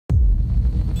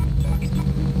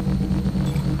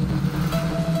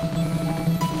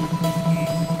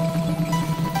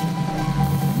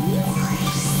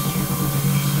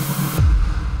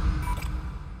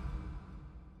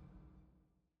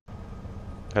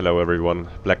Hello everyone,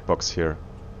 Blackbox here.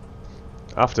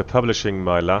 After publishing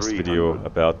my last video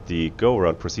about the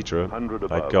go-around procedure,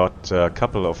 I got a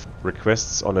couple of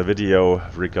requests on a video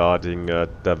regarding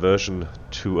diversion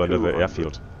to another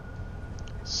airfield.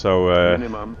 So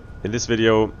in this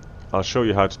video I'll show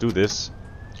you how to do this,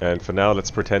 and for now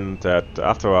let's pretend that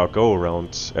after our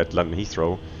go-around at London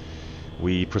Heathrow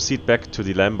we proceed back to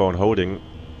the Lamborn holding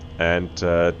and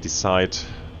decide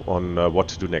on what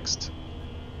to do next.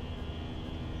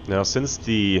 Now, since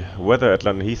the weather at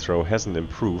London Heathrow hasn't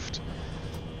improved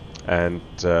and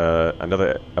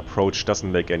another approach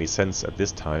doesn't make any sense at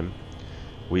this time,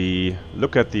 we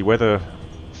look at the weather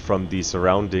from the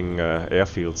surrounding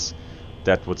airfields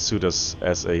that would suit us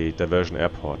as a diversion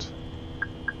airport.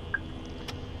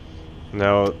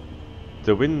 Now,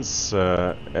 the winds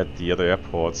at the other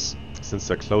airports, since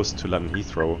they're close to London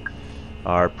Heathrow,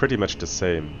 are pretty much the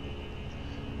same.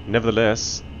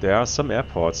 Nevertheless, there are some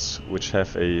airports which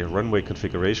have a runway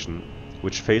configuration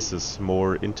which faces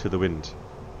more into the wind.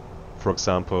 For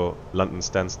example, London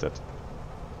Stansted.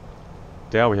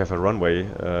 There we have a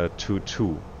runway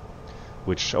 22,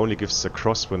 which only gives a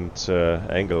crosswind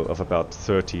angle of about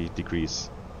 30 degrees,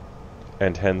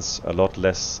 and hence a lot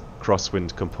less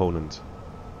crosswind component.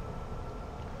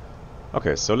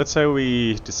 Okay, so let's say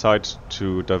we decide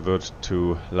to divert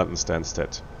to London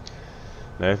Stansted.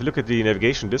 Now if you look at the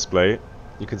navigation display,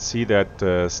 you can see that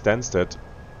Stansted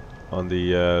on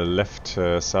the left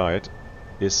side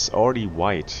is already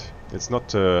white. It's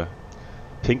not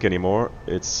pink anymore,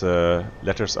 its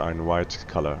letters are in white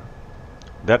color.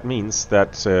 That means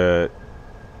that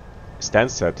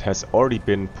Stansted has already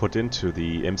been put into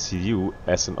the MCDU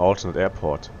as an alternate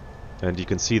airport. And you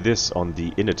can see this on the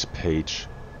init page,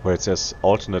 where it says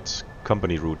alternate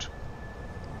company route.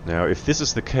 Now if this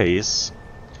is the case,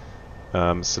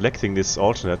 selecting this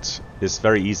alternate is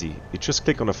very easy. You just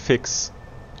click on a fix,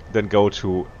 then go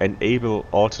to Enable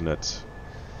Alternate,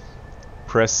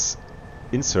 press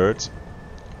Insert,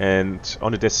 and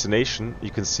on the destination you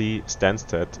can see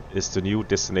Stansted is the new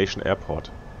destination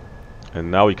airport. And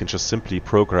now you can just simply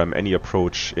program any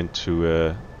approach into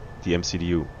the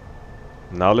MCDU.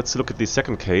 Now let's look at the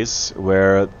second case,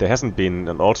 where there hasn't been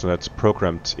an alternate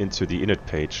programmed into the init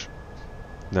page.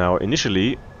 Now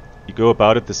initially you go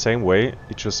about it the same way.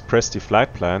 You just press the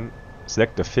flight plan,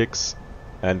 select the fix,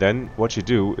 and then what you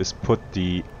do is put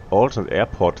the alternate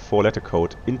airport 4-letter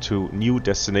code into new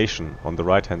destination on the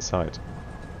right hand side.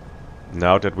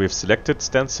 Now that we've selected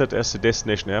Stansted as the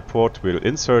destination airport, we'll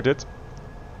insert it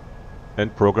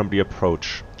and program the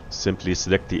approach. Simply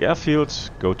select the airfield,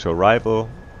 go to arrival,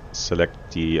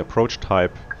 select the approach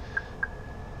type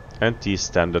and the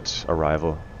standard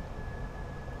arrival.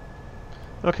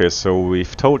 Okay, so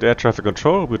we've told air traffic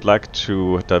control we'd like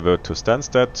to divert to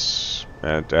Stansted,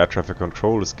 and air traffic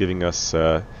control is giving us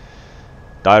a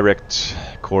direct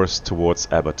course towards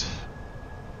Abbott.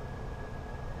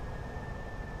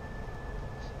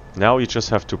 Now you just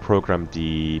have to program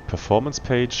the performance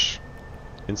page,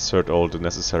 insert all the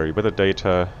necessary weather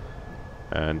data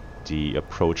and the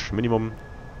approach minimum,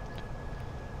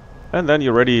 and then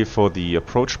you're ready for the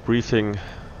approach briefing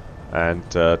and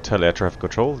tell air traffic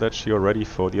control that you're ready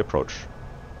for the approach.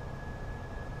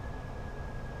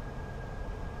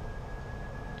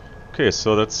 Okay,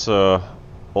 so that's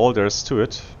all there is to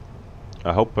it.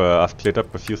 I hope I've cleared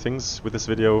up a few things with this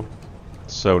video.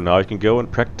 So now you can go and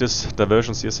practice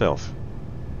diversions yourself.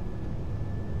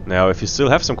 Now if you still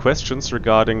have some questions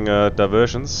regarding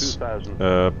diversions,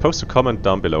 post a comment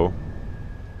down below.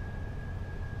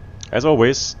 As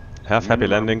always, have happy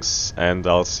landings, and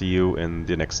I'll see you in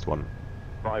the next one.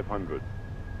 500.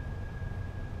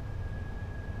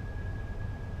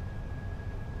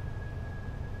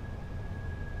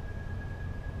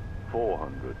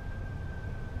 400.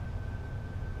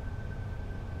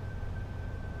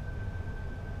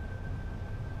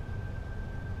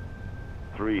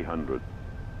 300.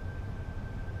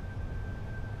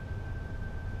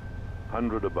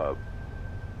 100 above.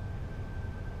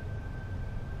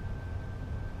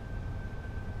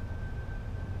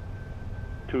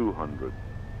 200.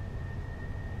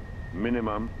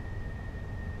 Minimum.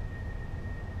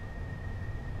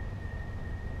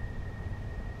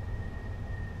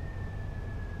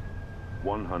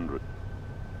 100.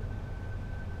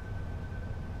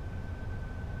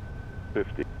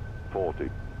 50. 40.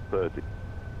 30.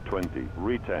 20.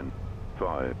 Re-10.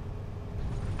 5.